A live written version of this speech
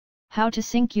How to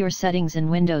sync your settings in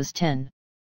Windows 10.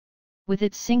 With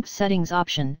its Sync Settings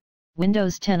option,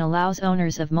 Windows 10 allows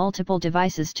owners of multiple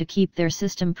devices to keep their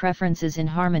system preferences in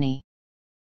harmony.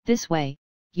 This way,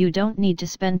 you don't need to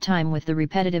spend time with the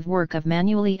repetitive work of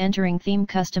manually entering theme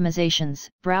customizations,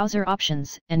 browser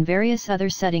options, and various other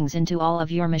settings into all of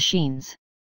your machines.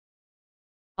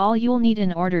 All you'll need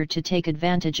in order to take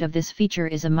advantage of this feature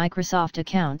is a Microsoft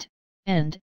account,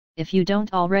 and, if you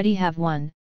don't already have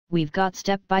one, we've got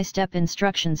step-by-step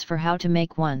instructions for how to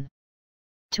make one.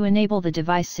 To enable the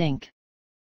device sync,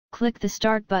 click the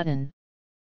Start button.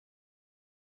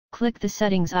 Click the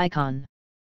Settings icon.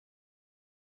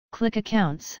 Click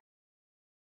Accounts.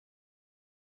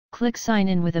 Click Sign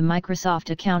in with a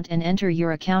Microsoft account and enter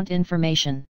your account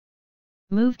information.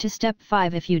 Move to Step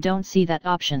 5 if you don't see that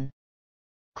option.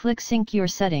 Click Sync Your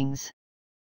Settings.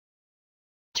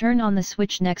 Turn on the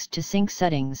switch next to Sync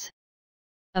Settings.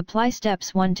 Apply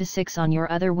steps 1 to 6 on your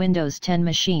other Windows 10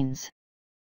 machines.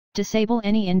 Disable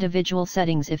any individual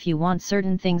settings if you want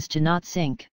certain things to not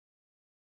sync.